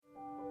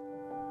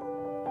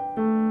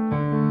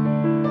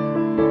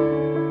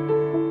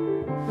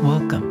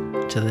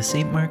Welcome to the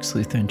St. Mark's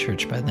Lutheran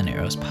Church by the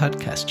Narrows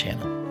podcast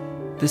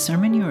channel. The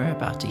sermon you are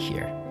about to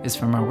hear is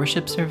from our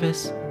worship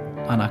service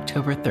on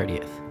October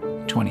 30th,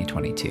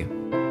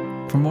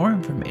 2022. For more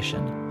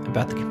information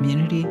about the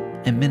community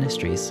and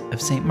ministries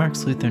of St.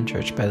 Mark's Lutheran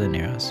Church by the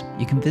Narrows,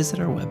 you can visit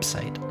our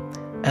website,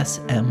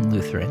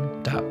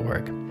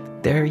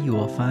 smlutheran.org. There you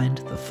will find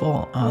the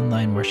full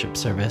online worship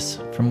service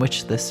from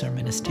which this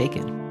sermon is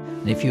taken.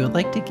 And if you would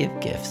like to give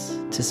gifts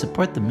to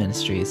support the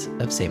ministries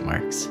of St.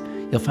 Mark's,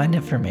 you'll find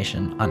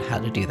information on how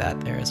to do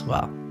that there as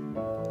well.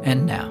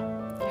 And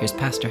now, here's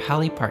Pastor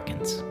Hallie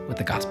Parkins with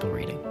the Gospel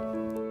reading.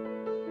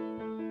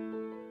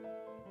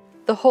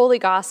 The Holy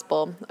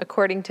Gospel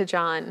according to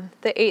John,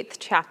 the 8th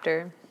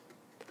chapter.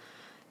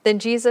 Then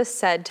Jesus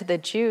said to the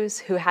Jews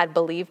who had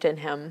believed in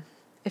him,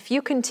 "If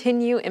you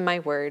continue in my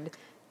word,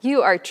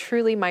 you are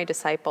truly my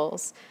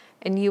disciples,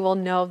 and you will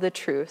know the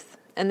truth,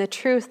 and the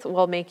truth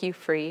will make you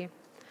free."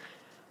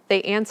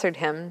 They answered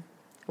him,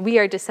 "We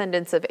are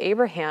descendants of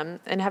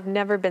Abraham and have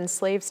never been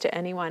slaves to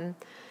anyone.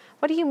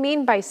 What do you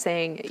mean by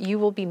saying you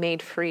will be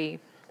made free?"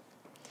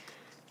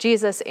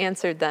 Jesus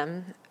answered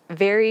them,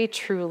 "Very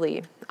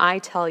truly, I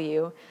tell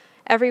you,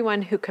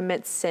 everyone who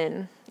commits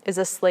sin is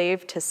a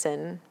slave to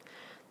sin.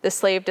 The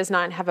slave does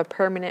not have a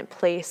permanent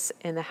place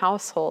in the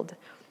household.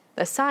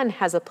 The Son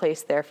has a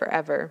place there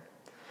forever.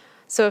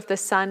 So if the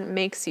Son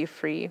makes you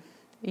free,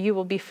 you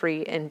will be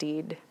free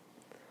indeed."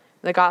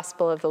 The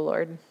Gospel of the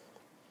Lord.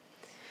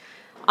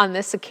 On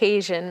this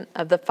occasion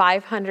of the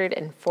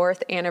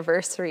 504th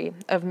anniversary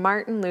of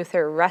Martin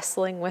Luther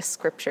wrestling with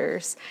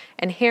scriptures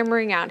and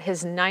hammering out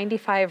his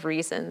 95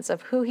 reasons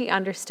of who he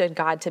understood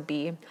God to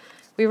be,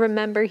 we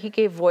remember he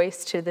gave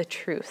voice to the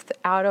truth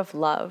out of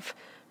love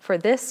for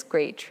this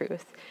great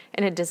truth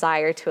and a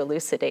desire to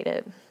elucidate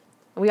it.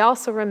 We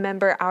also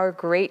remember our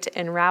great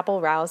and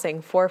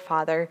rabble-rousing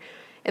forefather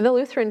in the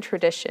Lutheran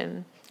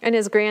tradition and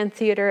his grand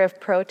theater of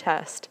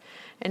protest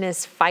and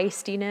his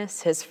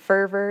feistiness, his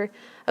fervor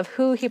of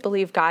who he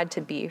believed God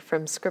to be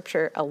from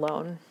Scripture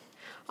alone.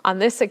 On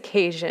this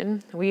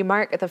occasion, we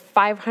mark the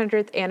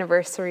 500th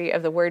anniversary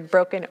of the word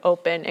broken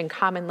open in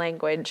common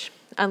language,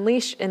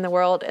 unleashed in the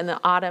world in the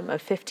autumn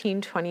of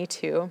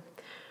 1522.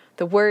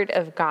 The Word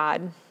of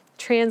God,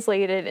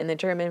 translated in the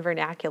German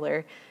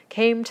vernacular,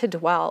 came to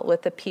dwell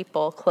with the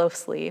people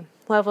closely,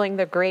 leveling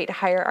the great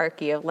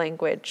hierarchy of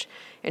language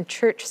and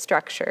church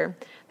structure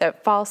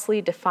that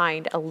falsely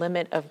defined a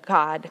limit of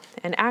God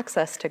and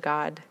access to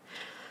God.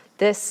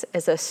 This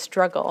is a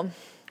struggle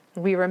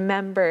we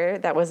remember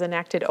that was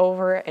enacted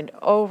over and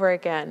over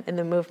again in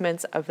the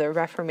movements of the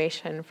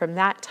Reformation from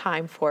that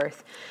time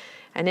forth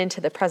and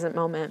into the present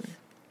moment.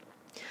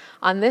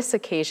 On this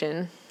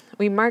occasion,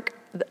 we mark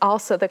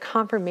also the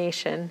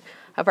confirmation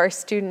of our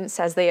students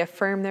as they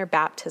affirm their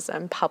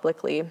baptism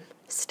publicly,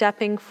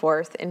 stepping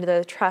forth into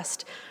the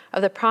trust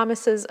of the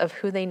promises of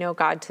who they know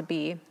God to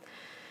be.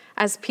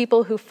 As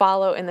people who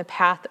follow in the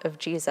path of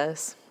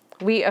Jesus,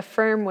 we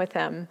affirm with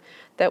them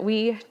that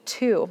we,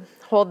 too,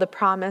 hold the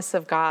promise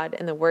of God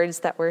in the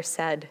words that were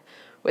said,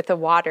 with the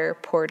water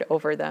poured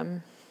over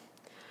them.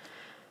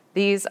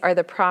 These are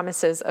the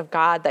promises of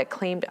God that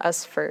claimed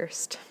us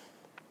first.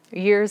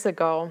 Years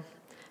ago,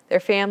 their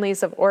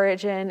families of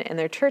origin and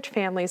their church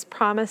families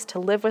promised to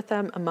live with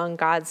them among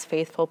God's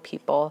faithful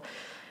people,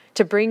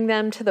 to bring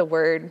them to the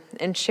Word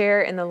and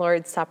share in the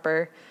Lord's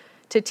Supper,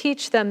 to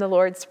teach them the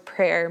Lord's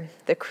Prayer,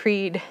 the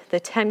Creed, the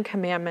 10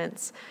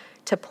 Commandments,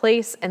 to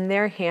place in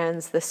their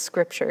hands the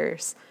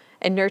Scriptures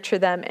and nurture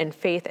them in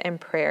faith and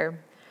prayer,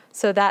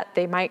 so that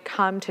they might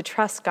come to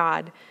trust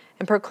God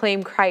and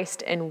proclaim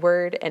Christ in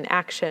word and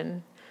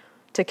action,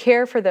 to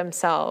care for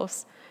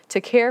themselves, to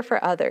care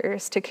for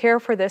others, to care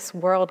for this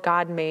world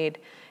God made,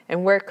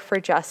 and work for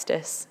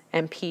justice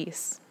and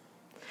peace.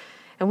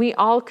 And we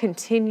all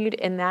continued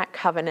in that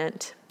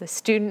covenant, the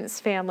students,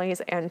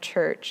 families, and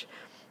church.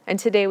 And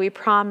today we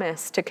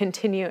promise to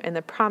continue in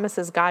the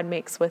promises God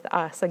makes with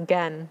us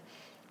again.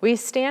 We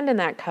stand in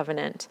that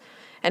covenant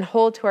and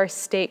hold to our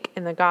stake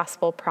in the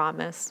gospel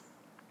promise.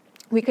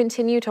 We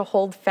continue to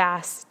hold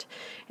fast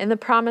in the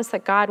promise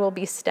that God will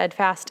be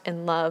steadfast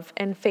in love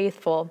and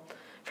faithful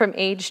from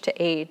age to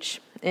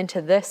age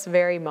into this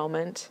very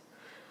moment.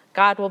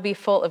 God will be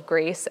full of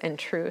grace and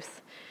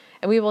truth,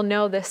 and we will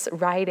know this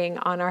writing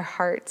on our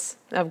hearts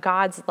of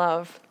God's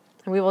love,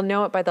 and we will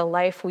know it by the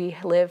life we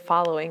live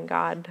following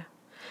God.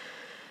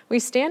 We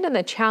stand in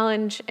the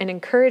challenge and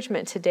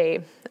encouragement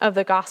today of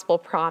the gospel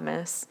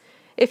promise.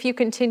 If you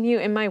continue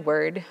in my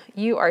word,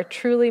 you are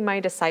truly my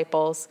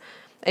disciples,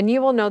 and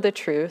you will know the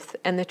truth,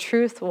 and the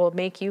truth will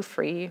make you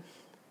free.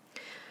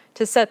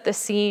 To set the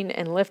scene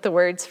and lift the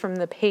words from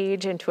the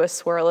page into a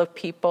swirl of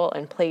people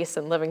and place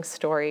and living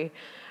story,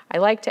 I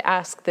like to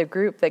ask the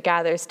group that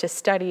gathers to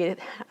study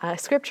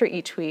scripture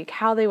each week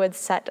how they would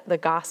set the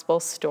gospel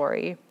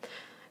story.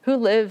 Who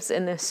lives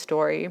in this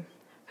story?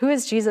 Who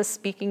is Jesus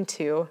speaking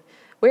to?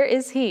 Where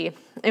is he?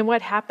 And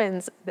what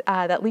happens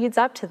that leads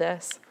up to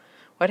this?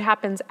 What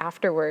happens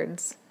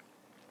afterwards?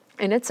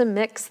 And it's a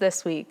mix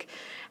this week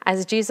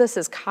as Jesus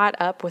is caught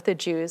up with the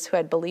Jews who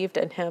had believed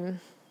in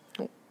him.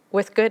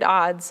 With good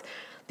odds,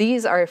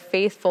 these are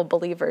faithful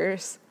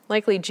believers,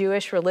 likely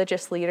Jewish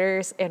religious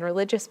leaders and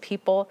religious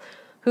people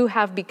who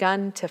have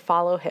begun to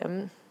follow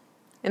him.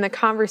 In the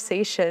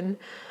conversation,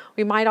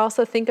 we might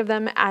also think of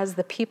them as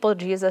the people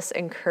Jesus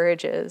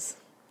encourages,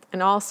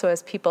 and also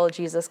as people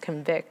Jesus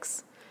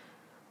convicts.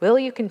 Will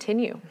you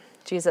continue?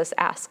 Jesus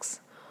asks.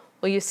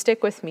 Will you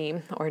stick with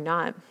me or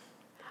not?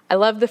 I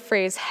love the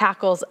phrase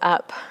hackles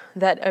up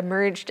that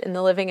emerged in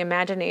the living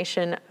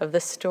imagination of the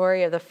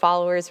story of the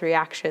followers'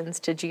 reactions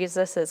to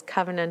Jesus'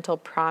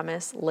 covenantal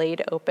promise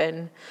laid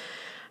open.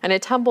 And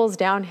it tumbles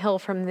downhill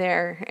from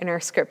there in our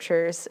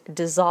scriptures,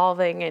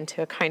 dissolving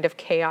into a kind of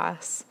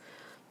chaos.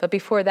 But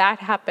before that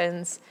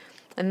happens,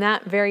 in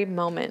that very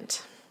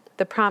moment,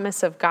 the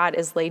promise of God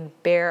is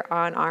laid bare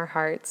on our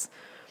hearts,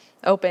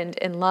 opened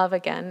in love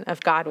again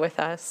of God with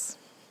us.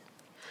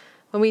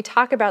 When we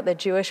talk about the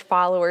Jewish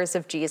followers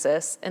of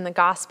Jesus in the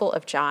Gospel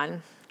of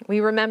John, we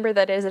remember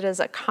that it is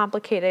a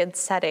complicated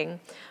setting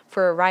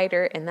for a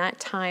writer in that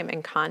time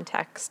and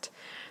context.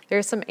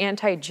 There's some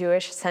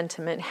anti-Jewish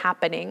sentiment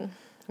happening,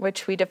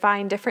 which we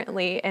define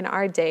differently in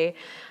our day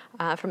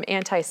from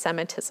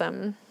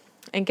anti-Semitism.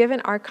 And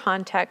given our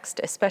context,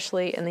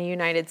 especially in the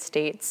United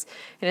States,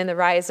 and in the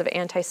rise of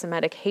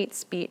anti-Semitic hate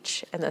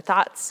speech and the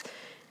thoughts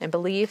and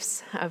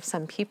beliefs of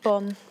some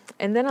people,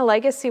 and then a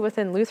legacy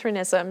within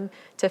Lutheranism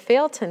to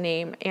fail to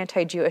name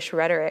anti-Jewish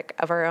rhetoric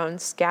of our own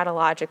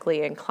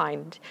scatologically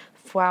inclined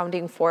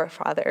founding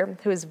forefather,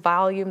 whose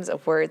volumes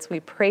of words we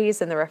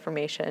praise in the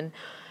Reformation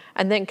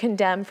and then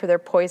condemn for their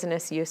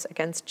poisonous use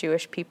against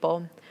Jewish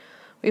people.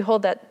 We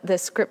hold that the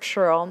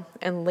scriptural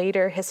and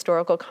later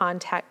historical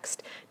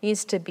context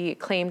needs to be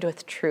claimed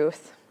with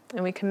truth,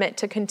 and we commit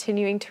to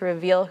continuing to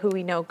reveal who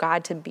we know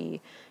God to be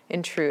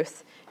in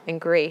truth, in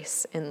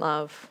grace, in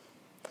love.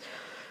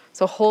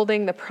 So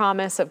holding the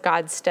promise of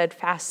God's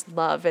steadfast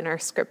love in our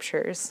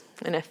scriptures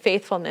and a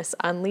faithfulness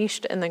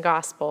unleashed in the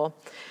gospel,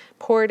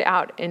 poured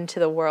out into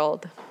the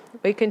world,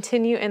 we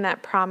continue in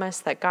that promise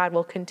that God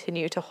will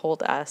continue to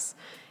hold us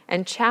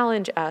and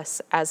challenge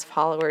us as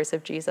followers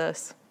of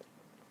Jesus.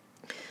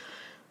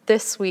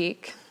 This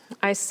week,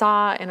 I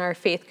saw in our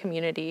faith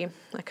community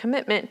a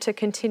commitment to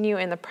continue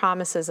in the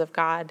promises of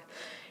God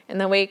in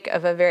the wake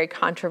of a very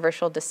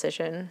controversial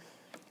decision.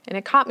 And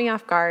it caught me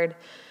off guard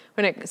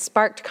when it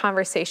sparked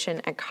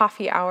conversation at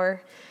coffee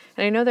hour.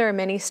 And I know there are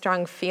many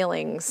strong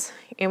feelings,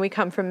 and we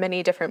come from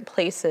many different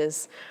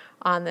places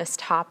on this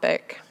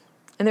topic.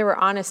 And there were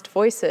honest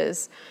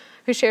voices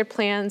who shared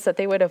plans that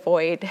they would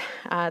avoid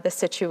the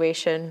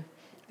situation.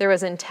 There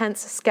was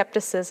intense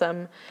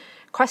skepticism,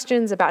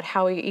 questions about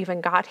how we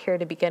even got here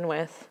to begin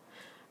with,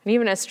 and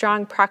even a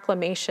strong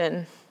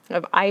proclamation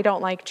of, I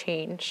don't like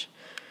change.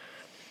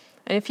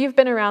 And if you've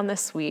been around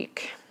this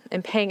week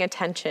and paying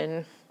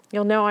attention,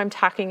 you'll know I'm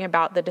talking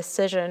about the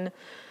decision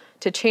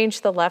to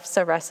change the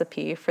lefse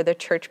recipe for the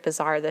church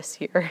bazaar this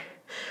year,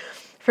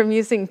 from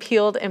using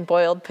peeled and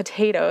boiled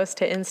potatoes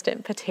to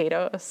instant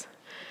potatoes.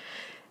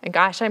 And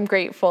gosh, I'm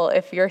grateful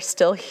if you're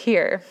still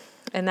here,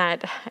 and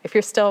that if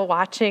you're still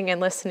watching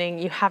and listening,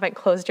 you haven't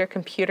closed your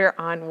computer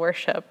on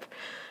worship.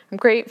 I'm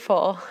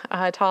grateful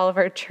to all of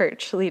our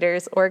church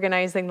leaders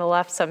organizing the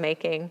lefse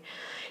making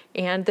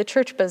and the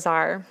church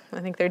bazaar.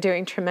 I think they're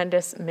doing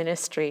tremendous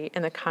ministry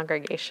in the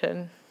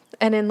congregation.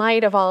 And in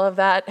light of all of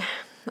that,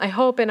 I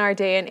hope in our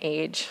day and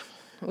age,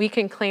 we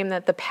can claim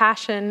that the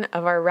passion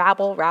of our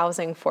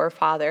rabble-rousing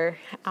forefather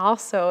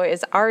also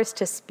is ours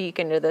to speak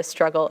into the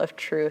struggle of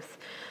truth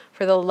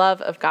for the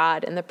love of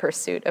God and the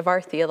pursuit of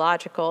our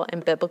theological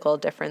and biblical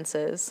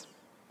differences.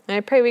 And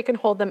I pray we can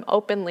hold them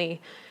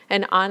openly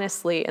and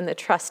honestly in the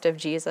trust of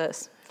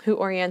Jesus, who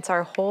orients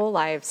our whole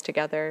lives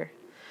together.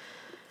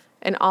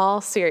 In all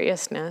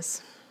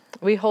seriousness,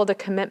 we hold a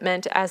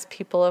commitment as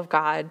people of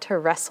God to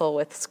wrestle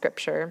with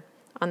Scripture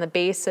on the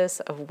basis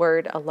of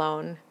word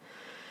alone.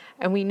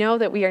 And we know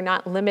that we are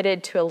not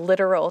limited to a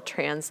literal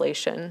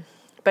translation,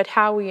 but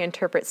how we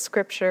interpret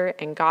Scripture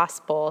and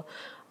gospel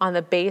on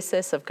the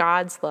basis of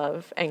God's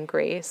love and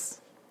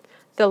grace.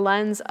 The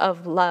lens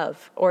of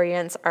love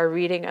orients our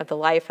reading of the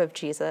life of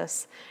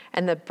Jesus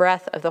and the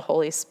breath of the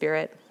Holy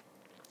Spirit,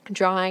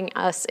 drawing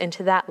us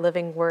into that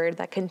living word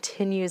that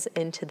continues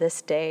into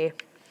this day.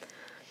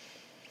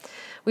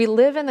 We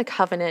live in the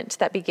covenant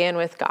that began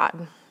with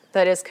God,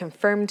 that is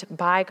confirmed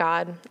by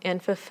God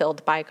and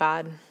fulfilled by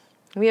God.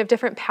 We have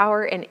different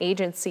power and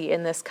agency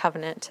in this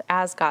covenant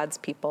as God's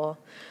people.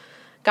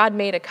 God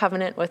made a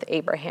covenant with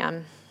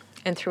Abraham,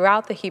 and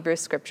throughout the Hebrew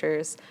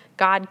Scriptures,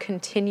 God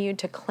continued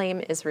to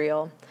claim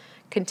Israel,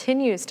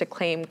 continues to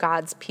claim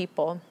God's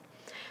people.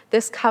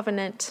 This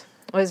covenant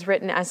was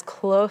written as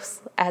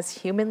close as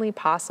humanly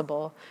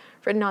possible,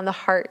 written on the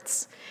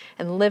hearts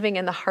and living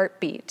in the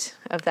heartbeat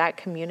of that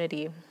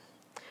community.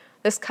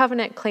 This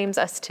covenant claims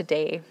us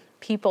today,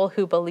 people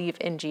who believe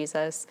in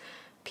Jesus,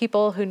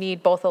 people who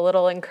need both a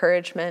little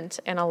encouragement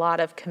and a lot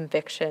of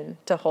conviction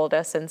to hold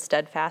us in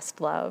steadfast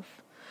love.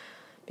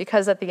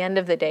 Because at the end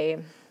of the day,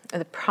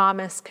 the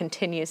promise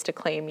continues to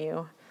claim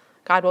you.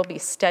 God will be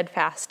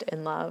steadfast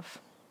in love.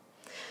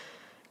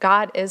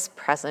 God is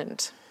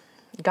present.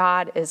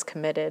 God is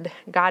committed.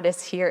 God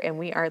is here, and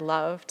we are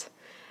loved.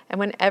 And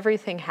when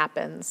everything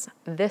happens,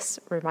 this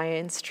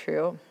remains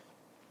true.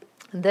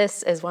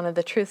 This is one of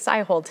the truths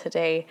I hold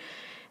today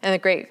and the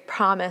great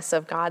promise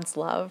of God's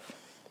love.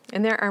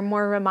 And there are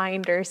more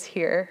reminders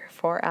here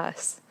for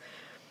us.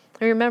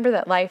 We remember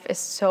that life is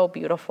so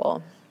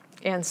beautiful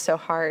and so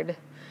hard.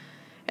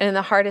 And in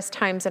the hardest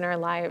times in our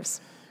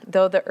lives,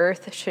 though the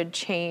earth should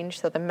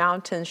change, though the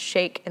mountains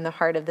shake in the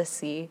heart of the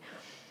sea,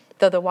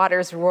 though the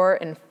waters roar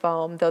and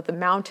foam, though the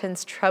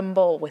mountains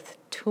tremble with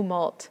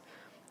tumult,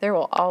 there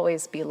will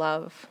always be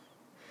love.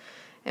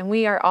 And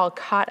we are all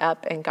caught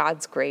up in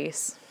God's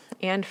grace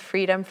and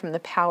freedom from the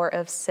power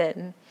of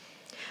sin.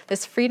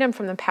 This freedom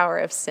from the power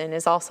of sin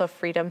is also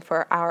freedom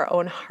for our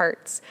own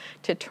hearts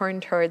to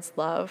turn towards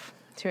love,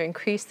 to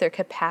increase their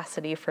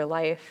capacity for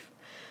life.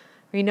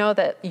 We know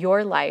that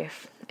your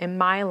life and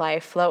my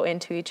life flow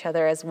into each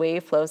other as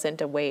wave flows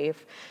into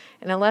wave.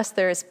 And unless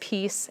there is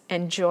peace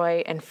and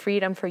joy and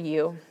freedom for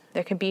you,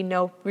 there can be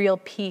no real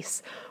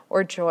peace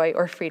or joy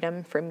or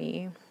freedom for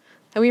me.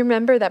 And we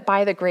remember that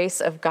by the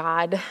grace of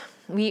God,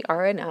 we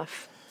are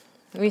enough.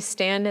 We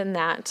stand in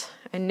that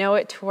and know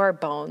it to our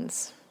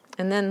bones.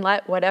 And then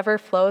let whatever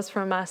flows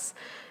from us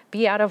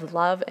be out of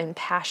love and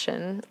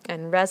passion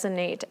and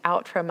resonate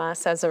out from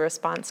us as a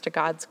response to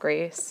God's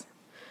grace.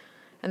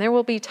 And there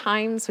will be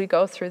times we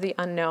go through the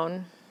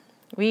unknown.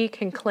 We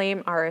can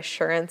claim our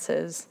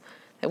assurances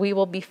that we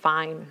will be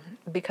fine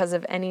because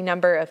of any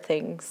number of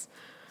things,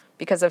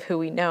 because of who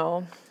we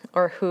know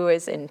or who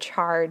is in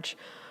charge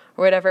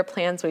or whatever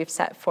plans we've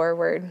set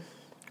forward,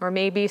 or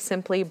maybe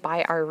simply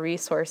by our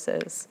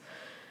resources.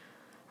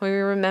 When we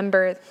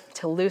remember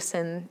to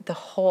loosen the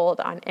hold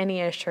on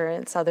any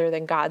assurance other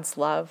than God's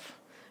love,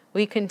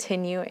 we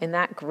continue in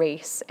that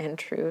grace and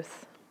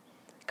truth.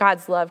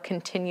 God's love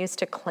continues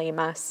to claim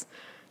us,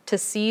 to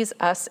seize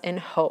us in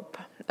hope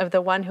of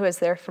the one who is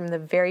there from the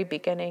very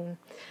beginning,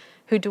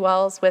 who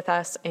dwells with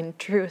us in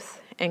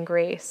truth and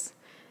grace,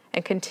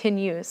 and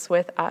continues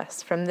with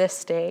us from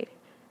this day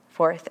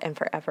forth and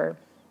forever.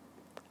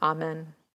 Amen.